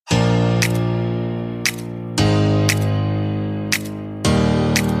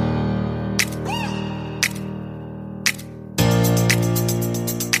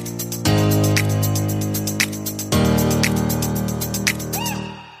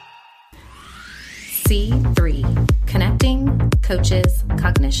C3, Connecting Coaches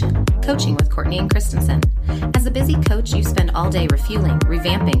Cognition, Coaching with Courtney and Christensen. As a busy coach, you spend all day refueling,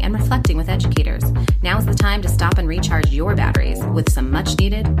 revamping, and reflecting with educators. Now's the time to stop and recharge your batteries with some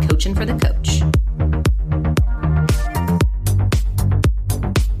much-needed coaching for the coach.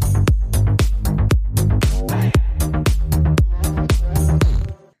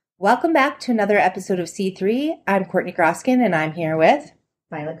 Welcome back to another episode of C3. I'm Courtney Groskin, and I'm here with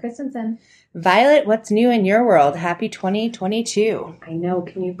Violet Christensen. Violet, what's new in your world? Happy 2022. I know.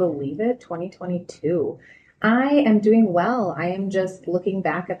 Can you believe it? 2022. I am doing well. I am just looking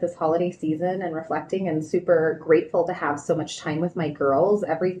back at this holiday season and reflecting and super grateful to have so much time with my girls.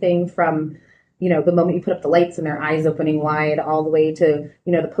 Everything from, the moment you put up the lights and their eyes opening wide all the way to,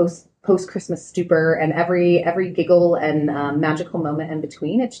 the post-Christmas stupor and every giggle and magical moment in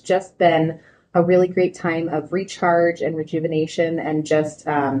between. It's just been a really great time of recharge and rejuvenation and just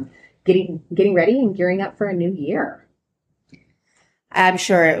getting ready and gearing up for a new year. I'm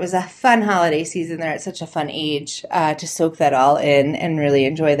sure it was a fun holiday season. They're at such a fun age to soak that all in and really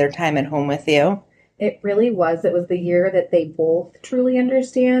enjoy their time at home with you. It really was. It was the year that they both truly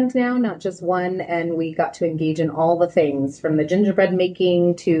understand now, not just one. And we got to engage in all the things from the gingerbread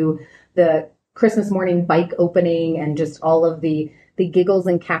making to the Christmas morning bike opening and just all of the giggles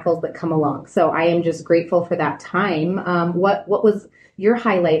and cackles that come along. So I am just grateful for that time. What was your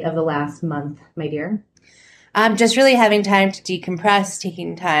highlight of the last month, my dear? Just really having time to decompress,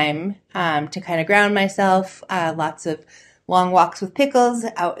 taking time to kind of ground myself. Lots of long walks with Pickles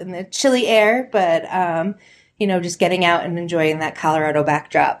out in the chilly air, but, just getting out and enjoying that Colorado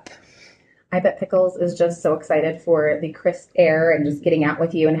backdrop. I bet Pickles is just so excited for the crisp air and just getting out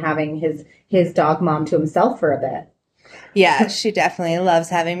with you and having his dog mom to himself for a bit. Yeah, she definitely loves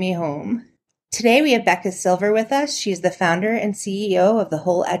having me home. Today we have Becca Silver with us. She's the founder and CEO of The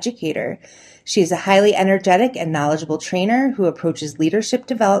Whole Educator. She is a highly energetic and knowledgeable trainer who approaches leadership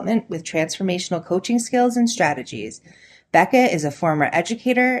development with transformational coaching skills and strategies. Becca is a former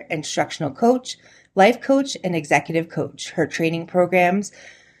educator, instructional coach, life coach, and executive coach. Her training programs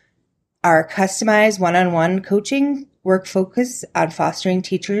are customized one-on-one coaching, work focus on fostering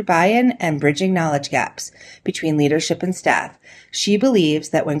teacher buy-in and bridging knowledge gaps between leadership and staff. She believes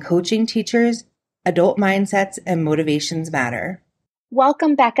that when coaching teachers, adult mindsets and motivations matter.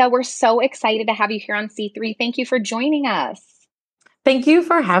 Welcome, Becca. We're so excited to have you here on C3. Thank you for joining us. Thank you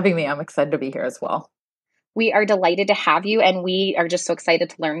for having me. I'm excited to be here as well. We are delighted to have you, and we are just so excited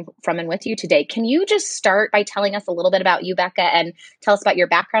to learn from and with you today. Can you just start by telling us a little bit about you, Becca, and tell us about your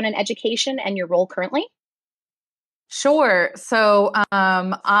background in education and your role currently? Sure. So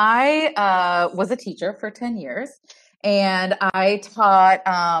I was a teacher for 10 years, and I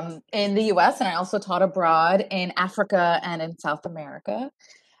taught in the U.S., and I also taught abroad in Africa and in South America.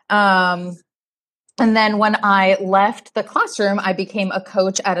 And then when I left the classroom, I became a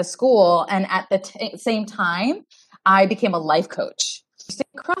coach at a school. And at the same time, I became a life coach.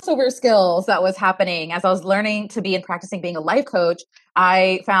 Crossover skills that was happening as I was learning to be and practicing being a life coach.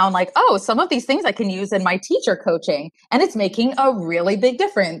 I found some of these things I can use in my teacher coaching, and it's making a really big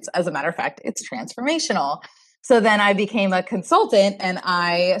difference. As a matter of fact, it's transformational. So then I became a consultant and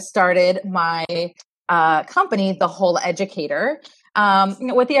I started my company, The Whole Educator,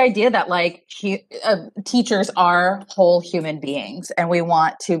 with the idea that teachers are whole human beings, and we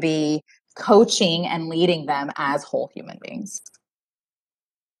want to be coaching and leading them as whole human beings.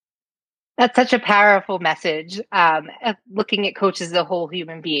 That's such a powerful message. Looking at coaches as a whole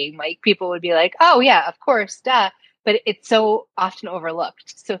human being, people would be like, oh yeah, of course, duh. But it's so often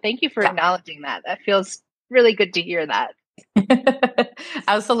overlooked. So thank you for acknowledging that. That feels really good to hear that.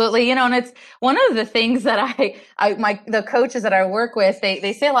 Absolutely. And it's one of the things that the coaches that I work with,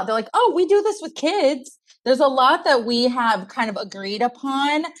 they say a lot. They're like, oh, we do this with kids. There's a lot that we have kind of agreed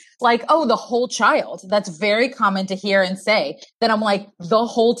upon, the whole child. That's very common to hear and say. Then I'm like, the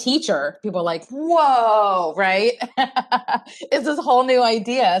whole teacher. People are like, whoa, right? It's this whole new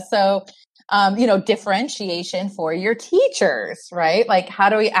idea. So, differentiation for your teachers, right? How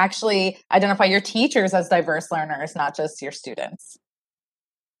do we actually identify your teachers as diverse learners, not just your students?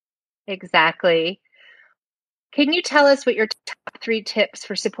 Exactly. Can you tell us what your top 3 tips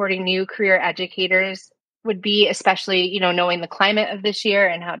for supporting new career educators would be, especially, knowing the climate of this year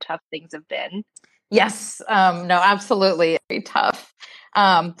and how tough things have been? Yes. No, absolutely. Very tough.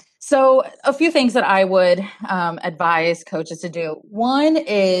 So a few things that I would advise coaches to do. One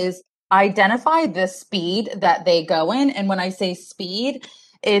is identify the speed that they go in. And when I say speed,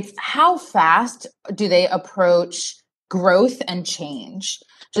 it's how fast do they approach growth and change?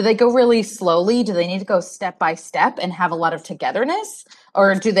 Do they go really slowly? Do they need to go step by step and have a lot of togetherness?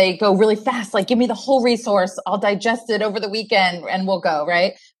 Or do they go really fast? Like, give me the whole resource. I'll digest it over the weekend and we'll go,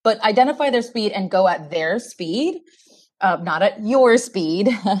 right? But identify their speed and go at their speed, not at your speed.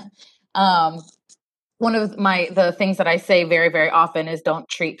 One of the things that I say very, very often is don't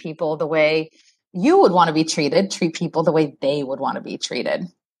treat people the way you would want to be treated. Treat people the way they would want to be treated.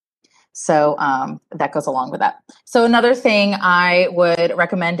 So that goes along with that. So another thing I would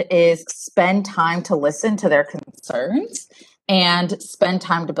recommend is spend time to listen to their concerns and spend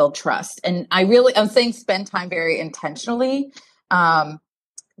time to build trust. And I'm saying spend time very intentionally.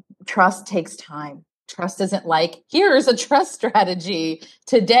 Trust takes time. Trust isn't like, here's a trust strategy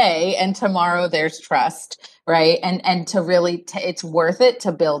today and tomorrow there's trust, right? And to really, it's worth it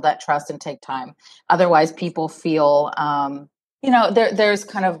to build that trust and take time. Otherwise people feel, there's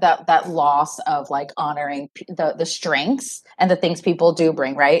kind of that loss of like honoring the strengths and the things people do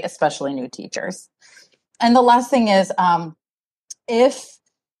bring, right? Especially new teachers. And the last thing is, if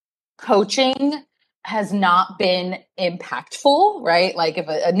coaching has not been impactful, right? Like if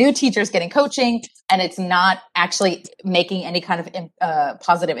a new teacher is getting coaching and it's not actually making any kind of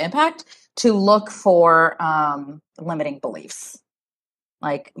positive impact, to look for limiting beliefs.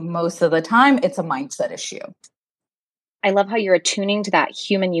 Like most of the time, it's a mindset issue. I love how you're attuning to that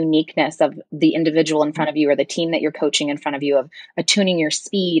human uniqueness of the individual in front of you or the team that you're coaching in front of you, of attuning your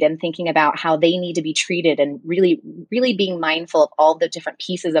speed and thinking about how they need to be treated and really, really being mindful of all the different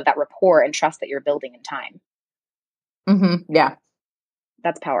pieces of that rapport and trust that you're building in time. Mm-hmm. Yeah.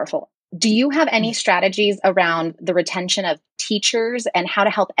 That's powerful. Do you have any strategies around the retention of teachers and how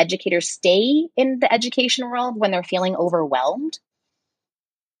to help educators stay in the education world when they're feeling overwhelmed?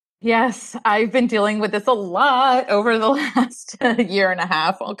 Yes, I've been dealing with this a lot over the last year and a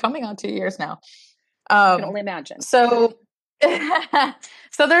half. Well, coming on 2 years now. I can only imagine. So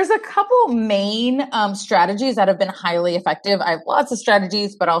there's a couple main strategies that have been highly effective. I have lots of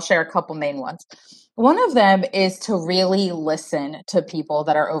strategies, but I'll share a couple main ones. One of them is to really listen to people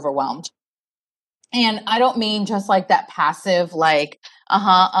that are overwhelmed. And I don't mean just like that passive, like,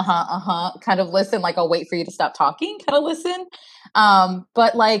 kind of listen, like I'll wait for you to stop talking kind of listen.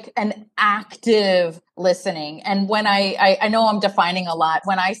 But like an active listening. And when I know I'm defining a lot,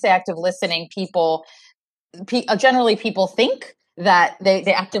 when I say active listening, generally people think that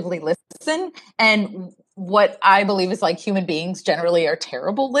they actively listen. And what I believe is like human beings generally are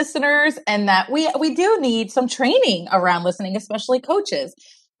terrible listeners, and that we do need some training around listening, especially coaches.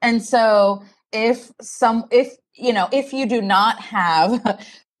 And so if you do not have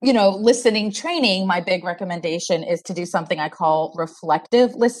listening training, my big recommendation is to do something I call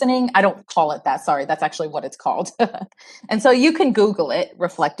reflective listening. I don't call it that. Sorry. That's actually what it's called. And so you can Google it,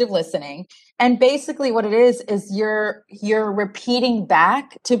 reflective listening. And basically what it is you're repeating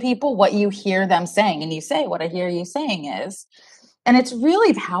back to people what you hear them saying. And you say, what I hear you saying is, and it's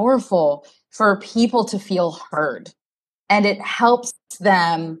really powerful for people to feel heard. And it helps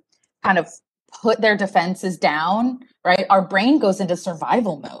them kind of put their defenses down, right? Our brain goes into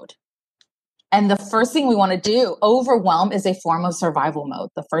survival mode. And the first thing we want to do, overwhelm is a form of survival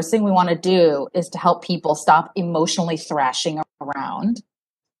mode. The first thing we want to do is to help people stop emotionally thrashing around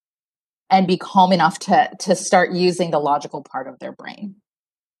and be calm enough to start using the logical part of their brain.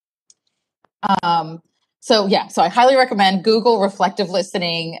 So I highly recommend Google reflective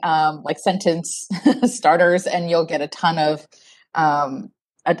listening, like sentence starters, and you'll get a ton of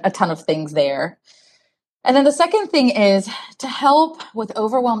things there. And then the second thing is to help with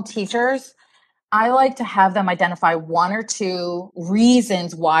overwhelmed teachers. I like to have them identify one or two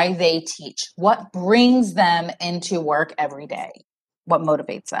reasons why they teach. What brings them into work every day? What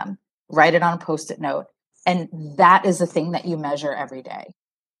motivates them? Write it on a Post-it note. And that is the thing that you measure every day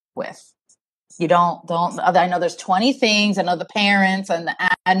with. You don't, I know there's 20 things. I know the parents and the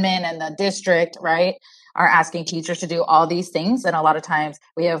admin and the district, right, are asking teachers to do all these things. And a lot of times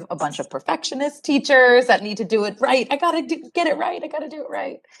we have a bunch of perfectionist teachers that need to do it right. I got to get it right. I got to do it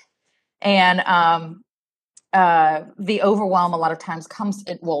right. And the overwhelm a lot of times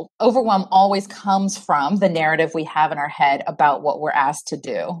overwhelm always comes from the narrative we have in our head about what we're asked to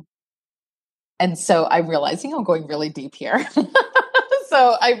do. And so I'm realizing I'm going really deep here.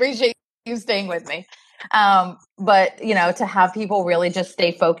 So I appreciate you staying with me. But to have people really just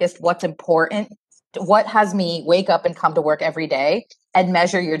stay focused, what's important, what has me wake up and come to work every day, and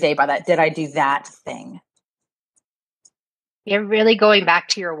measure your day by that. Did I do that thing? You're really going back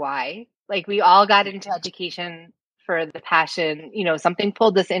to your why. Like we all got into education for the passion, something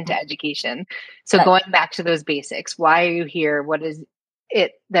pulled us into education. So Right. Going back to those basics, why are you here?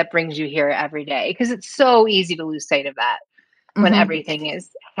 that brings you here every day? Because it's so easy to lose sight of that when Mhm. everything is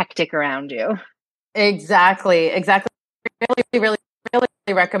hectic around you. Exactly. Really, really, really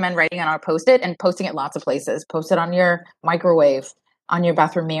recommend writing on our Post-it and posting it lots of places. Post it on your microwave, on your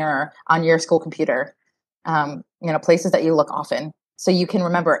bathroom mirror, on your school computer, places that you look often. So you can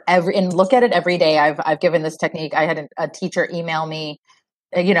remember and look at it every day. I've given this technique. I had a teacher email me,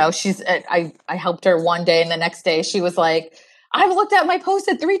 I helped her one day and the next day she was like, I've looked at my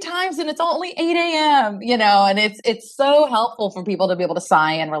Post-it 3 times and it's only 8 a.m., and it's so helpful for people to be able to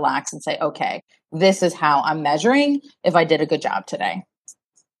sigh and relax and say, okay, this is how I'm measuring if I did a good job today.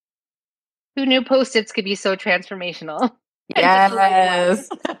 Who knew Post-its could be so transformational? Yes.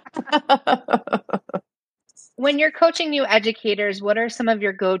 When you're coaching new educators, what are some of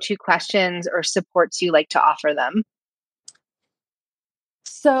your go-to questions or supports you like to offer them?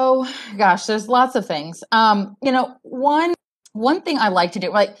 So, gosh, there's lots of things. One thing I like to do,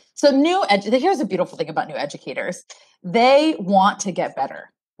 like, so here's a beautiful thing about new educators. They want to get better,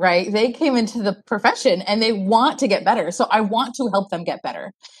 right? They came into the profession and they want to get better. So I want to help them get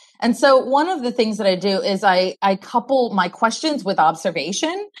better. And so one of the things that I do is I couple my questions with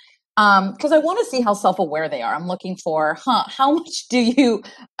observation. Because I want to see how self-aware they are. I'm looking for, how much do you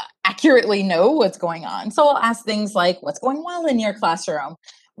accurately know what's going on? So I'll ask things like, what's going well in your classroom?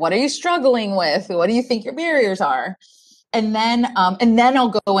 What are you struggling with? What do you think your barriers are? And then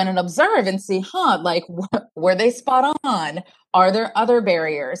I'll go in and observe and see, were they spot on? Are there other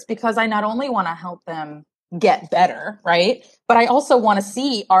barriers? Because I not only want to help them get better, right? But I also want to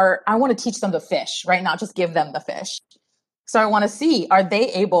see, I want to teach them to fish, right? Not just give them the fish. So I want to see, are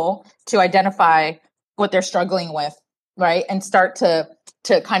they able to identify what they're struggling with, right? And start to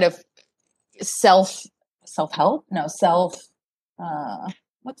kind of self-help? No,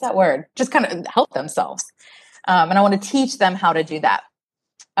 what's that word? Just kind of help themselves. And I want to teach them how to do that.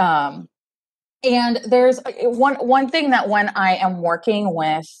 And there's one thing that when I am working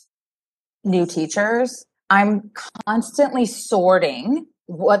with new teachers, I'm constantly sorting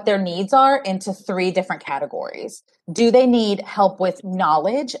what their needs are into 3 different categories. Do they need help with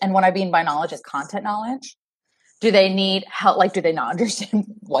knowledge? And what I mean by knowledge is content knowledge. Do they need help? Like, do they not understand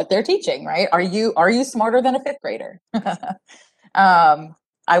what they're teaching? Right? Are you smarter than a 5th grader?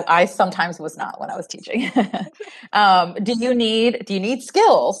 I sometimes was not when I was teaching. Do you need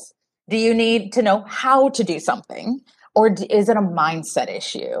skills? Do you need to know how to do something? Or is it a mindset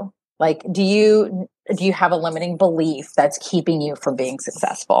issue? Like, do you have a limiting belief that's keeping you from being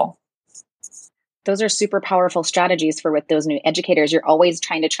successful? Those are super powerful strategies for with those new educators. You're always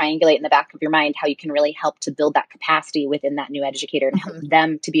trying to triangulate in the back of your mind how you can really help to build that capacity within that new educator and help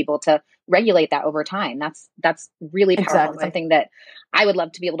them to be able to regulate that over time. That's really powerful. Exactly. Something that I would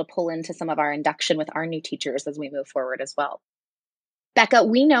love to be able to pull into some of our induction with our new teachers as we move forward as well. Becca,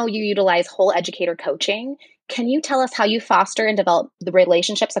 we know you utilize whole educator coaching. Can you tell us how you foster and develop the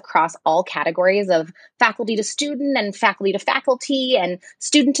relationships across all categories of faculty to student and faculty to faculty and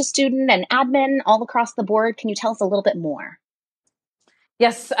student to student and admin all across the board? Can you tell us a little bit more?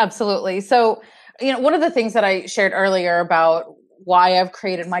 Yes, absolutely. So, one of the things that I shared earlier about why I've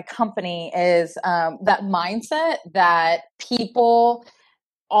created my company is that mindset that people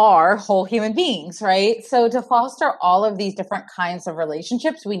are whole human beings, right? So to foster all of these different kinds of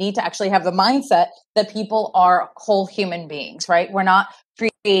relationships, we need to actually have the mindset that people are whole human beings, right? We're not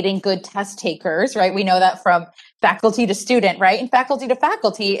creating good test takers, right? We know that from faculty to student, right? And faculty to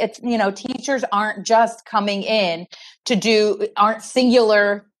faculty, it's, teachers aren't just coming in aren't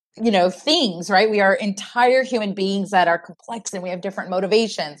singular, things, right? We are entire human beings that are complex and we have different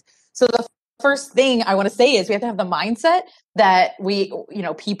motivations. So the first thing I want to say is we have to have the mindset that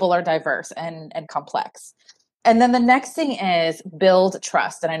people are diverse and complex. And then the next thing is build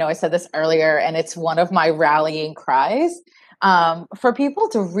trust. And I know I said this earlier, and it's one of my rallying cries for people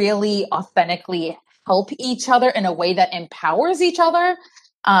to really authentically help each other in a way that empowers each other.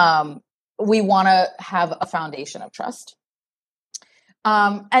 We want to have a foundation of trust.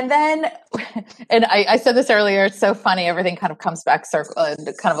 And then, and I said this earlier, it's so funny. Everything kind of comes back kind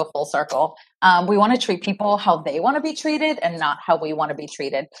of a full circle. We want to treat people how they want to be treated and not how we want to be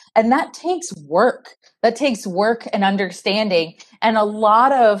treated. And that takes work. That takes work and understanding. And a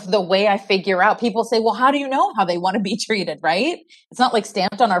lot of the way I figure out, people say, well, how do you know how they want to be treated? Right? It's not like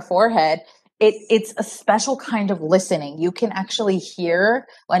stamped on our forehead. It's a special kind of listening. You can actually hear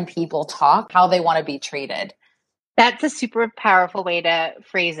when people talk, how they want to be treated. That's a super powerful way to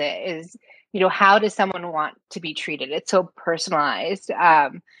phrase it is, how does someone want to be treated? It's so personalized.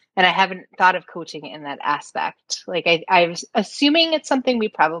 And I haven't thought of coaching in that aspect. Like I'm assuming it's something we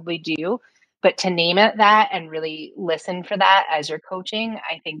probably do, But to name it that and really listen for that as you're coaching,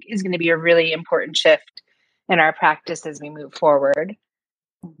 I think is going to be a really important shift in our practice as we move forward.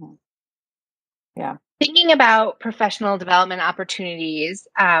 Mm-hmm. Yeah. Thinking about professional development opportunities,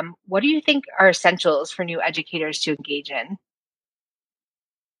 what do you think are essentials for new educators to engage in?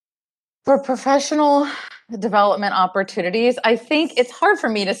 For professional development opportunities, I think it's hard for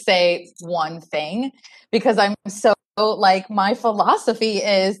me to say one thing because I'm so like my philosophy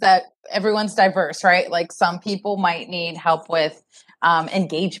is that everyone's diverse, right? Like some people might need help with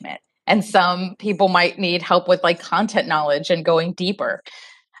engagement, and some people might need help with like content knowledge and going deeper.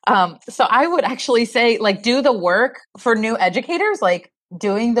 So I would actually say, like, do the work for new educators, like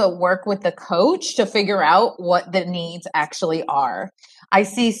doing the work with the coach to figure out what the needs actually are. I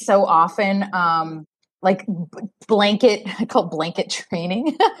see so often, like blanket, I call blanket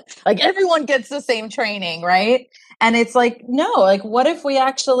training. Like everyone gets the same training, right? And it's like, no, like what if we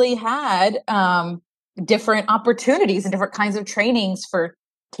actually had different opportunities and different kinds of trainings for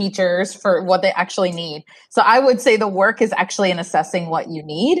teachers for what they actually need? So I would say the work is actually in assessing what you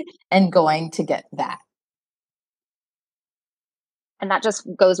need and going to get that. And that just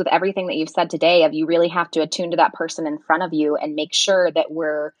goes with everything that you've said today of you really have to attune to that person in front of you and make sure that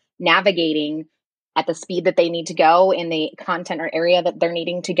we're navigating at the speed that they need to go in the content or area that they're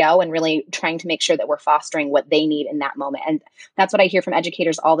needing to go, and really trying to make sure that we're fostering what they need in that moment. And that's what I hear from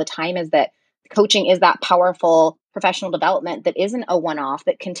educators all the time, is that coaching is that powerful professional development that isn't a one-off,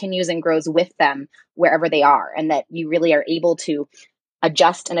 that continues and grows with them wherever they are, and that you really are able to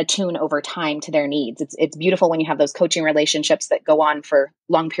adjust and attune over time to their needs. It's beautiful when you have those coaching relationships that go on for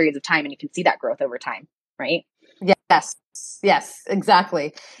long periods of time and you can see that growth over time, right? Yes,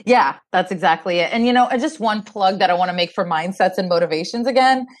 exactly. Yeah, that's exactly it. And, just one plug that I want to make for mindsets and motivations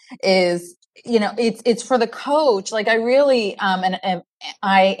again is, it's for the coach. Like I really, and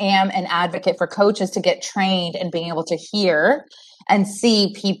I am an advocate for coaches to get trained and being able to hear and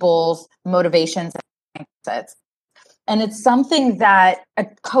see people's motivations and mindsets. And it's something that a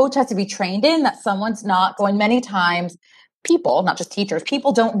coach has to be trained in, that someone's not going. Many times people, not just teachers,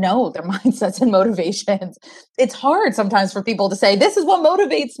 people don't know their mindsets and motivations. It's hard sometimes for people to say, this is what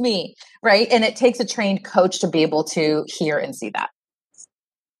motivates me, right? And it takes a trained coach to be able to hear and see that.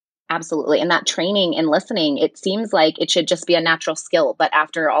 Absolutely. And that training and listening, it seems like it should just be a natural skill. But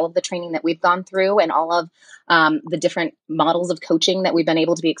after all of the training that we've gone through and all of the different models of coaching that we've been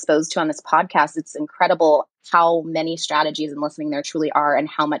able to be exposed to on this podcast, it's incredible how many strategies and listening there truly are, and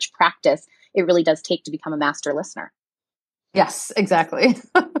how much practice it really does take to become a master listener. Yes, exactly.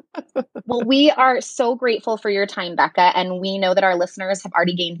 Well, we are so grateful for your time, Becca, and we know that our listeners have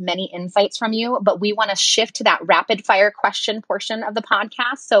already gained many insights from you, but we want to shift to that rapid fire question portion of the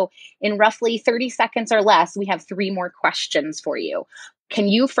podcast. So in roughly 30 seconds or less, we have 3 more questions for you. Can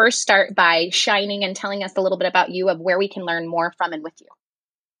you first start by shining and telling us a little bit about you, of where we can learn more from and with you?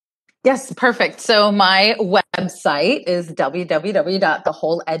 Yes, perfect. So my website is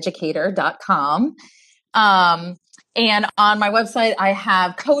www.thewholeeducator.com. And on my website, I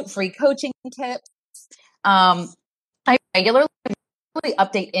have free coaching tips. I regularly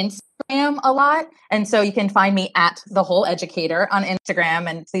update Instagram a lot. And so you can find me at The Whole Educator on Instagram,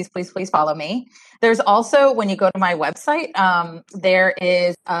 and please follow me. There's also, when you go to my website, there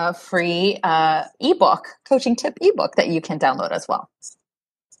is a free coaching tip ebook that you can download as well.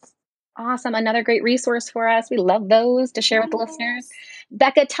 Awesome. Another great resource for us. We love those to share with the listeners.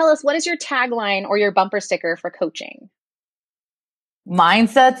 Becca, tell us, what is your tagline or your bumper sticker for coaching?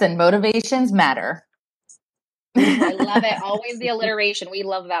 Mindsets and motivations matter. I love it. Always the alliteration. We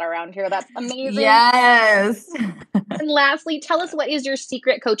love that around here. That's amazing. Yes. And lastly, tell us, what is your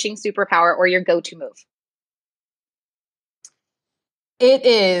secret coaching superpower or your go-to move? It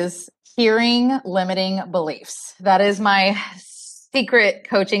is hearing limiting beliefs. That is my secret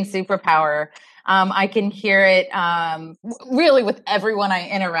coaching superpower. I can hear it really with everyone I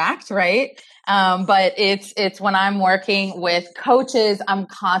interact, right? But it's when I'm working with coaches, I'm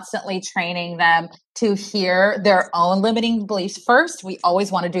constantly training them to hear their own limiting beliefs first. We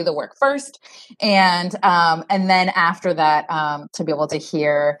always want to do the work first, and then after that, to be able to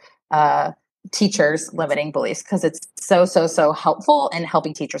hear teachers' limiting beliefs, because it's so helpful in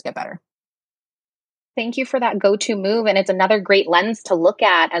helping teachers get better. Thank you for that go-to move. And it's another great lens to look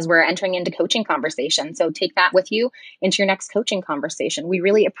at as we're entering into coaching conversation. So take that with you into your next coaching conversation. We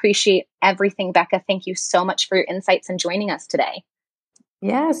really appreciate everything, Becca. Thank you so much for your insights and joining us today.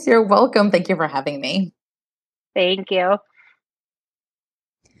 Yes, you're welcome. Thank you for having me. Thank you.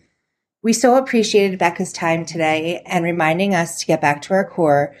 We so appreciated Becca's time today and reminding us to get back to our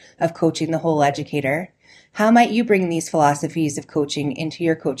core of coaching the whole educator. How might you bring these philosophies of coaching into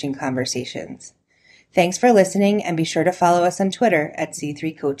your coaching conversations? Thanks for listening, and be sure to follow us on Twitter at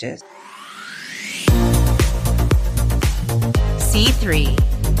C3 Coaches.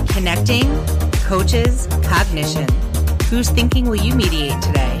 C3, connecting, coaches, cognition. Whose thinking will you mediate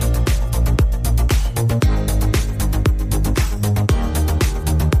today?